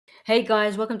Hey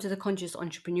guys, welcome to the Conscious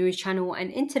Entrepreneurs channel. And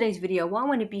in today's video, what I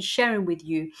want to be sharing with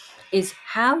you is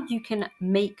how you can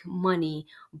make money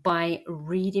by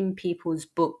reading people's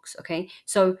books. Okay,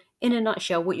 so in a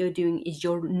nutshell, what you're doing is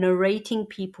you're narrating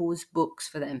people's books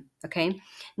for them. Okay,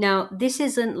 now this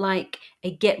isn't like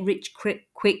a get rich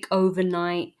quick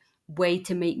overnight way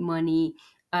to make money.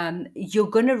 You're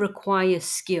going to require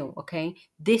skill. Okay,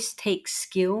 this takes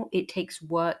skill, it takes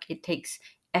work, it takes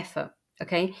effort.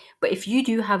 Okay, but if you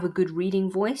do have a good reading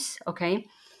voice, okay,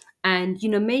 and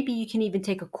maybe you can even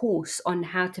take a course on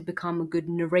how to become a good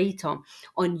narrator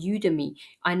on Udemy.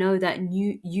 I know that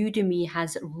Udemy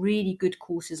has really good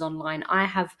courses online. I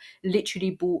have literally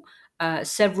bought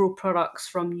several products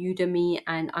from Udemy,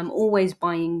 and I'm always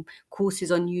buying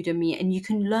courses on Udemy, and you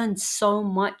can learn so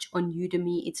much on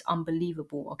Udemy. It's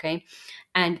unbelievable. Okay,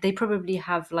 and they probably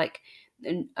have like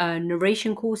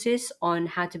narration courses on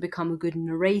how to become a good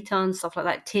narrator and stuff like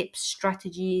that, tips,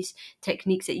 strategies,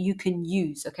 techniques that you can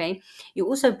use. Okay, you're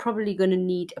also probably going to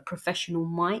need a professional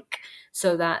mic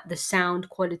so that the sound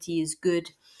quality is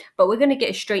good. But we're going to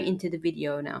get straight into the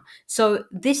video now. So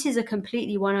this is a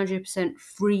completely 100%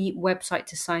 free website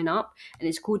to sign up, and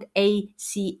it's called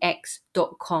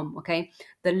acx.com. Okay,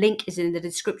 the link is in the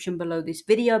description below this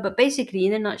video. But basically,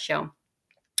 in a nutshell,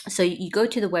 so you go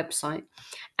to the website,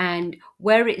 and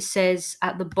where it says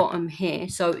at the bottom here,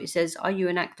 so it says, are you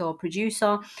an actor or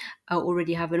producer?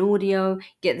 Already have an audio,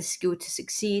 get the skill to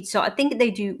succeed. So I think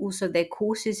they do also their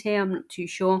courses here, I'm not too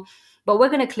sure, but we're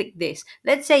going to click this.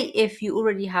 Let's say if you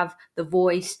already have the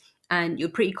voice and you're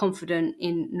pretty confident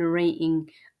in narrating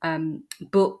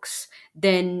books,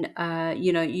 then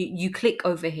you click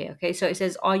over here. Okay, so it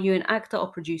says, are you an actor or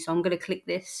producer? I'm going to click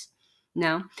this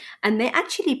now, and they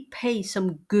actually pay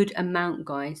some good amount,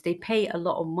 guys. They pay a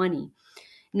lot of money.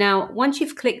 Now, once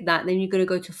you've clicked that, then you're going to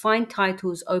go to find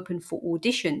titles open for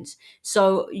auditions.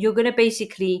 So you're going to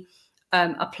basically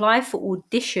apply for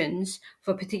auditions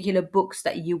for particular books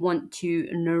that you want to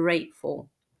narrate for.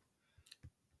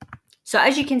 So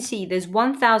as you can see, there's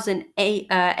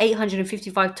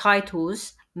 1,855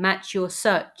 titles match your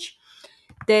search.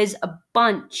 There's a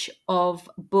bunch of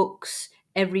books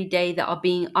every day that are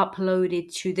being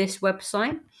uploaded to this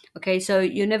website. Okay, so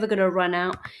you're never going to run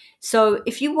out. So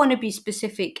if you want to be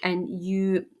specific and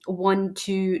you want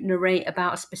to narrate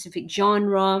about a specific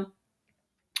genre,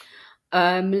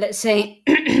 let's say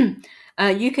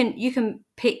you can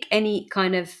pick any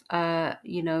kind of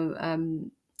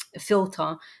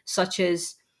filter, such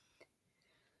as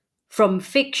from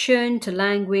fiction to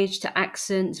language to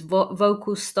accents,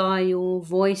 vocal style,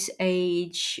 voice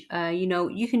age,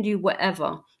 you can do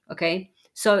whatever. Okay,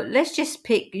 so let's just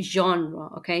pick genre.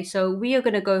 Okay, so we are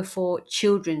going to go for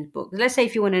children's books. Let's say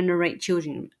if you want to narrate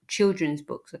children's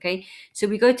books. Okay, so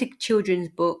we go to children's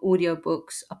book, audio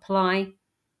books, apply,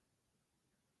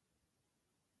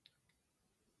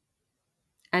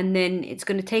 and then it's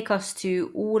going to take us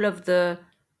to all of the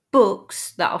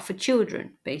books that are for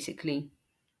children, basically.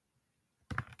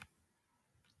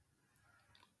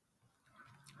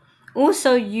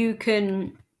 Also, you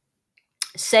can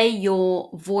say your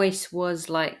voice was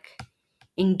like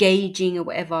engaging or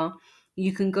whatever.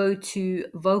 You can go to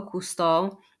vocal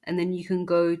style, and then you can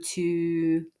go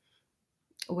to,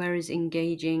 where is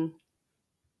engaging?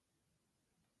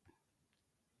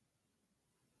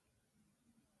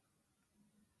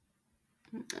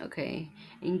 Okay,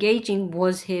 engaging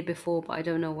was here before, but I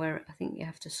don't know where. I think you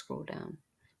have to scroll down.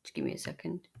 Just give me a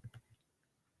second.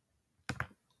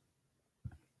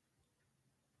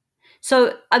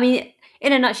 So, I mean,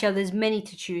 in a nutshell, there's many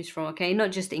to choose from, okay?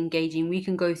 Not just engaging. We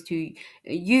can go to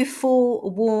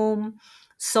youthful, warm,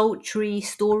 sultry,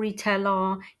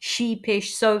 storyteller,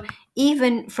 sheepish. So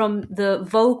even from the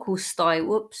vocal style,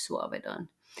 whoops, what have I done?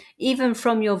 Even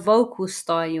from your vocal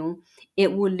style,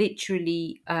 it will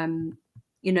literally,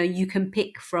 you can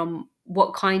pick from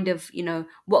what kind of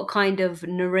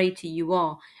narrator you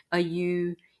are. Are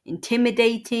you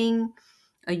intimidating?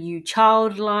 Are you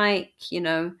childlike?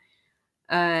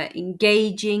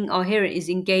 Engaging. Oh, here it is,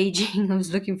 engaging. I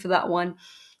was looking for that one.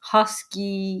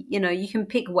 Husky. You can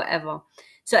pick whatever.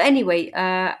 So anyway,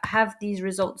 have these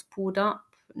results pulled up?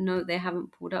 No, they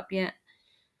haven't pulled up yet.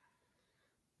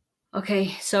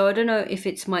 Okay, so I don't know if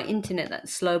it's my internet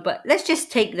that's slow, but let's just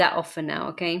take that off for now,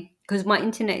 okay? Because my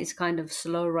internet is kind of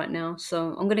slow right now.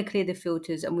 So I'm going to clear the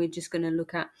filters, and we're just going to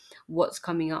look at what's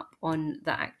coming up on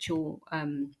the actual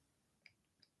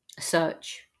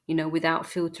search, without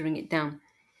filtering it down.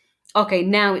 Okay,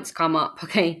 now it's come up.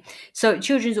 Okay, so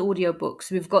children's audio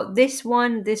books. We've got this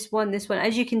one, this one, this one.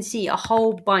 As you can see, a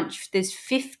whole bunch. There's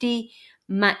 50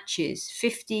 matches,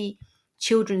 50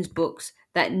 children's books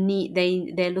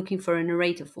they're looking for a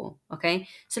narrator for. Okay,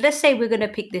 so let's say we're going to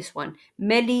pick this one,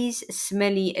 Melly's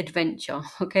Smelly Adventure.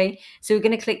 Okay, so we're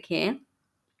going to click here.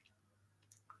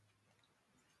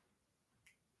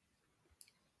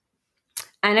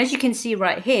 And as you can see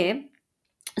right here,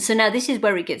 so now this is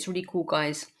where it gets really cool,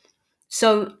 guys.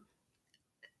 So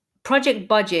project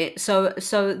budget, so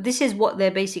this is what they're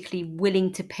basically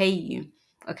willing to pay you.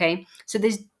 Okay, so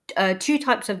there's two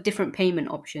types of different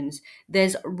payment options.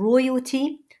 There's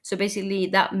royalty, so basically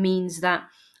that means that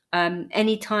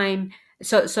anytime,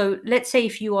 so let's say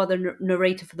if you are the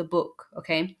narrator for the book.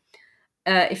 Okay,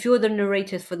 if you're the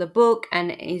narrator for the book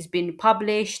and it's been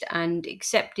published and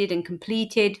accepted and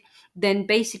completed, then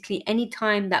basically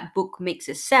anytime that book makes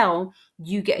a sell,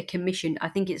 you get a commission. I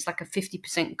think it's like a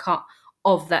 50% cut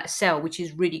of that sell, which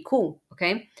is really cool.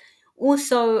 Okay.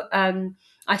 Also,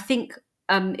 I think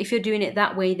if you're doing it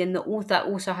that way, then the author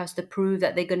also has to prove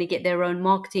that they're going to get their own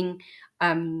marketing.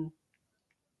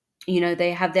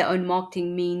 They have their own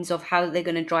marketing means of how they're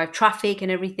going to drive traffic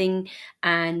and everything,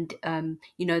 and they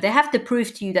have to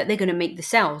prove to you that they're going to make the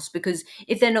sales, because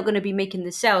if they're not going to be making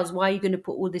the sales, why are you going to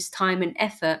put all this time and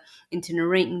effort into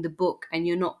narrating the book and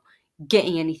you're not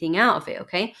getting anything out of it?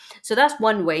 Okay, so that's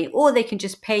one way. Or they can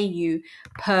just pay you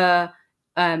per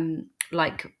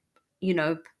like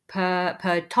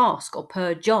per task or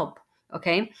per job.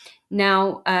 Okay,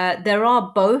 now there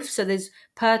are both, so there's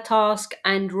per task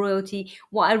and royalty.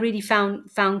 What I really found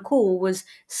cool was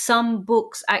some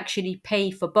books actually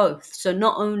pay for both. So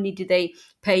not only do they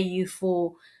pay you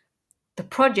for the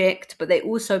project, but they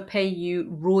also pay you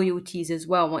royalties as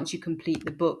well once you complete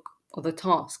the book or the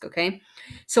task. Okay,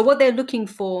 so what they're looking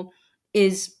for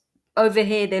is, over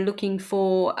here they're looking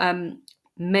for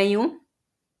male,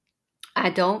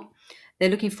 adult. They're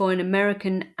looking for an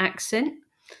American accent.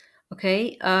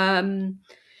 Okay.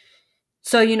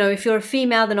 So, if you're a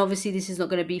female, then obviously this is not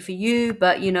going to be for you,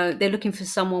 but, they're looking for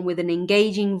someone with an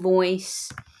engaging voice.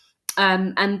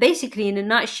 And basically, in a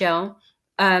nutshell,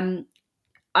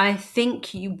 I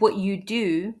think what you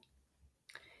do.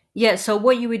 Yeah, so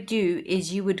what you would do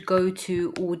is you would go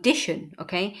to audition.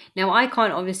 Okay, now I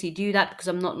can't obviously do that because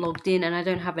I'm not logged in and I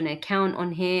don't have an account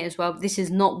on here as well. This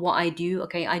is not what I do.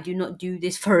 Okay, I do not do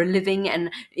this for a living,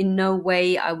 and in no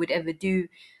way I would ever do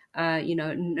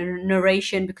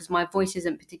narration, because my voice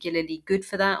isn't particularly good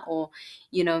for that, or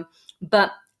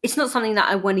but it's not something that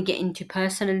I want to get into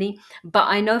personally. But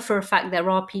I know for a fact there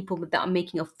are people that are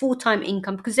making a full-time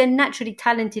income because they're naturally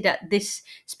talented at this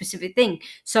specific thing.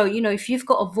 So, if you've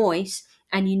got a voice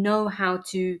and you know how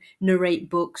to narrate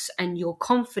books and you're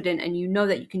confident and you know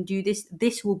that you can do this,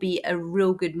 this will be a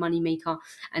real good money maker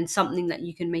and something that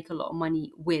you can make a lot of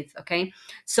money with. Okay,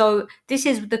 so this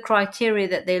is the criteria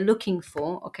that they're looking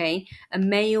for. Okay, a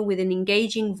male with an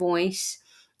engaging voice,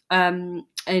 an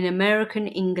American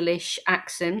English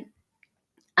accent,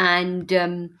 and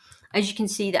as you can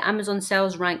see, the Amazon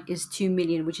sales rank is 2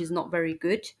 million, which is not very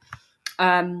good.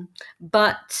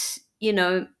 But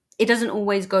it doesn't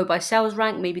always go by sales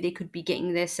rank. Maybe they could be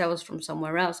getting their sales from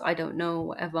somewhere else. I don't know,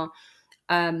 whatever.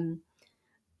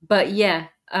 But yeah,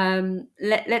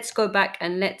 let's go back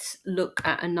and let's look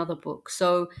at another book.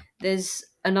 So there's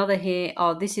another here.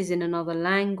 Oh, this is in another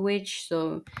language.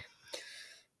 So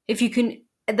if you can,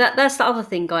 that's the other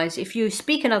thing, guys. If you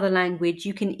speak another language,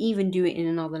 you can even do it in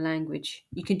another language.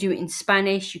 You can do it in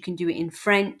Spanish, you can do it in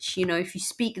French. If you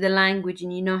speak the language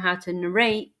and you know how to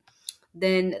narrate,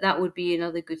 then that would be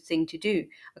another good thing to do.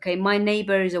 Okay, My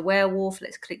Neighbor is a Werewolf.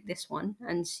 Let's click this one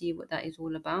and see what that is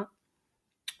all about.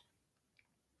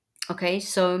 Okay,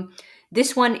 so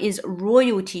this one is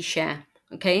royalty share.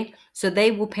 Okay, so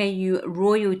they will pay you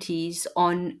royalties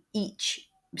on each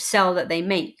sell that they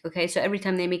make. Okay, so every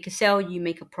time they make a sell, you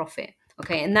make a profit.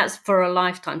 Okay, and that's for a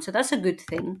lifetime, so that's a good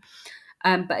thing.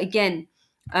 But again,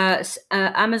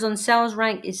 Amazon sales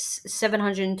rank is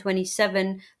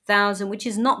 727,000, which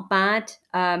is not bad.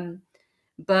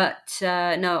 But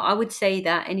no, I would say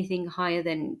that anything higher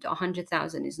than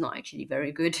 100,000 is not actually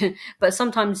very good. But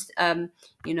sometimes,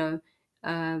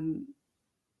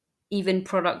 even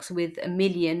products with 1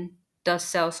 million does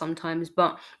sell sometimes.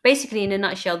 But basically, in a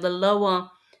nutshell, the lower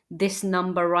this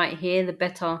number right here, the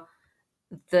better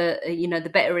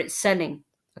the better it's selling.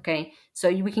 Okay, so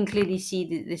we can clearly see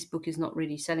that this book is not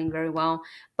really selling very well,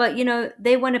 but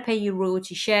they want to pay you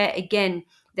royalty share. Again,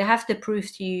 they have to prove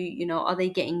to you, are they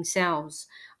getting sales,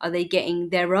 are they getting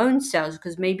their own sales,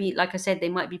 because maybe, like I said, they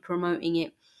might be promoting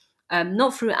it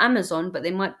not through Amazon, but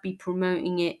they might be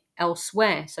promoting it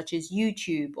elsewhere, such as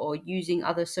YouTube, or using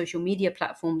other social media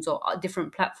platforms or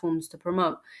different platforms to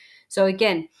promote. So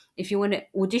again, if you want to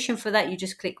audition for that, you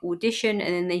just click audition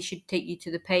and then they should take you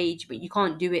to the page, but you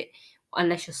can't do it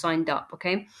unless you're signed up.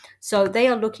 Okay, so they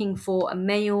are looking for a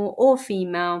male or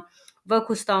female,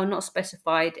 vocal style not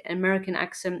specified, American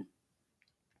accent,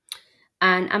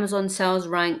 and Amazon sales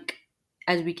rank,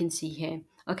 as we can see here.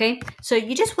 Okay, so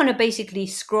you just want to basically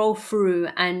scroll through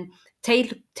and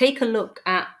take a look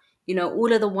at, you know,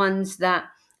 all of the ones that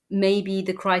maybe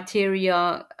the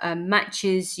criteria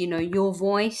matches, you know, your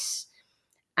voice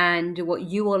and what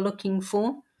you are looking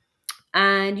for.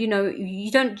 And you know,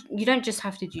 you don't just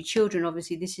have to do children.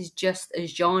 Obviously, this is just a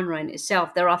genre in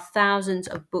itself. There are thousands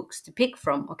of books to pick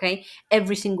from, okay,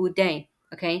 every single day.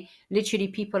 Okay, literally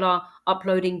people are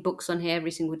uploading books on here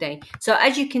every single day. So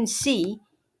as you can see,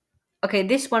 okay,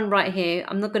 this one right here,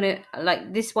 I'm not gonna,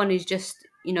 like, this one is just,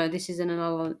 you know, this is in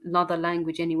another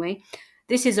language anyway.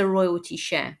 This is a royalty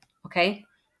share. Okay,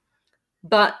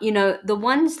 but you know, the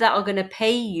ones that are going to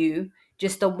pay you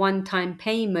just a one-time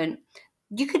payment,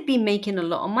 you could be making a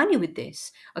lot of money with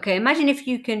this. Okay, imagine if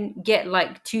you can get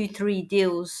like 2-3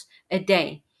 deals a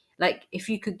day. Like if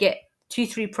you could get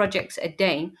 2-3 projects a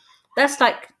day, that's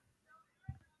like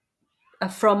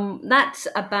that's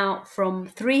about from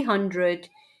 300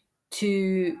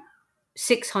 to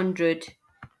 600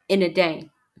 in a day.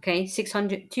 Okay,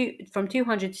 600 to from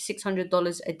 200 to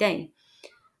 $600 a day.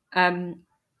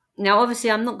 Now, obviously,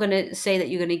 I'm not going to say that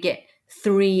you're going to get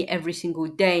 3 every single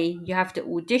day. You have to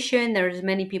audition. There are as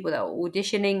many people that are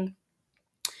auditioning.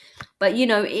 But, you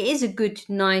know, it is a good,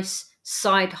 nice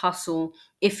side hustle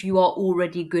if you are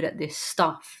already good at this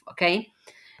stuff, okay?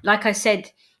 Like I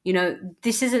said, you know,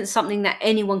 this isn't something that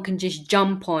anyone can just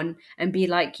jump on and be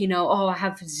like, you know, oh, I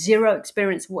have zero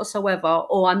experience whatsoever,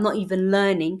 or I'm not even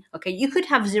learning, okay? You could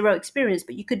have zero experience,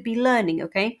 but you could be learning,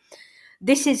 okay?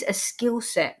 This is a skill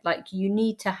set. Like, you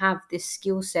need to have this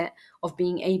skill set of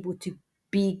being able to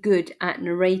be good at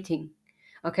narrating.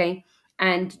 Okay.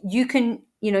 And you can,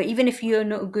 you know, even if you're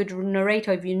not a good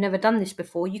narrator, if you've never done this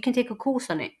before, you can take a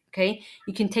course on it. Okay.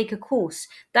 You can take a course.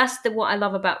 That's what I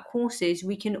love about courses.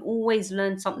 We can always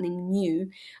learn something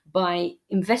new by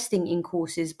investing in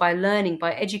courses, by learning,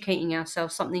 by educating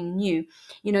ourselves something new.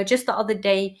 You know, just the other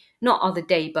day, not other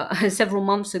day, but several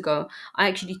months ago, I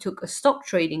actually took a stock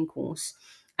trading course.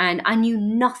 And I knew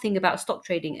nothing about stock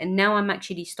trading. And now I'm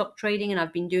actually stock trading, and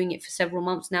I've been doing it for several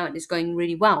months now, and it's going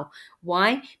really well.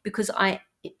 Why? Because I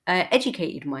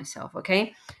educated myself.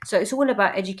 Okay. So it's all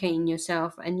about educating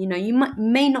yourself. And, you know, you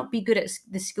may not be good at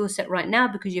the skill set right now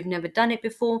because you've never done it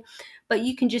before, but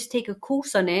you can just take a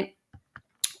course on it,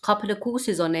 couple of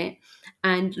courses on it,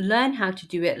 and learn how to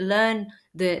do it, learn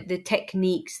the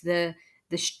techniques, you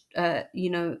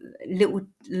know,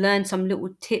 learn some little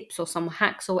tips or some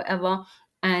hacks or whatever,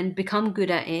 and become good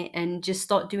at it, and just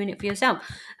start doing it for yourself.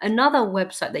 Another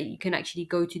website that you can actually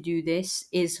go to do this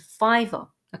is Fiverr.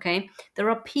 Okay, there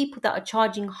are people that are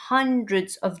charging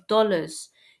hundreds of dollars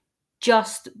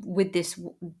just with this,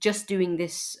 just doing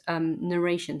this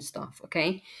narration stuff.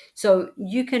 Okay, so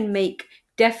you can make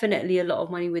definitely a lot of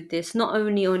money with this, not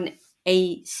only on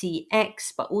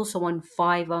ACX but also on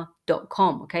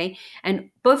Fiverr.com. Okay, and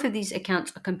both of these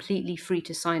accounts are completely free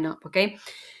to sign up. Okay,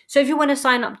 so if you want to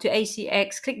sign up to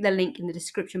ACX, click the link in the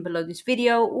description below this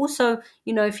video. Also,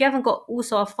 you know, if you haven't got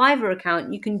also a Fiverr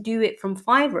account, you can do it from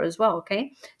Fiverr as well.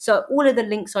 Okay, so all of the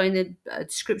links are in the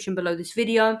description below this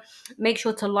video. Make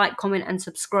sure to like, comment, and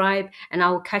subscribe, and I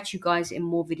will catch you guys in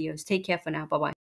more videos. Take care for now. Bye bye.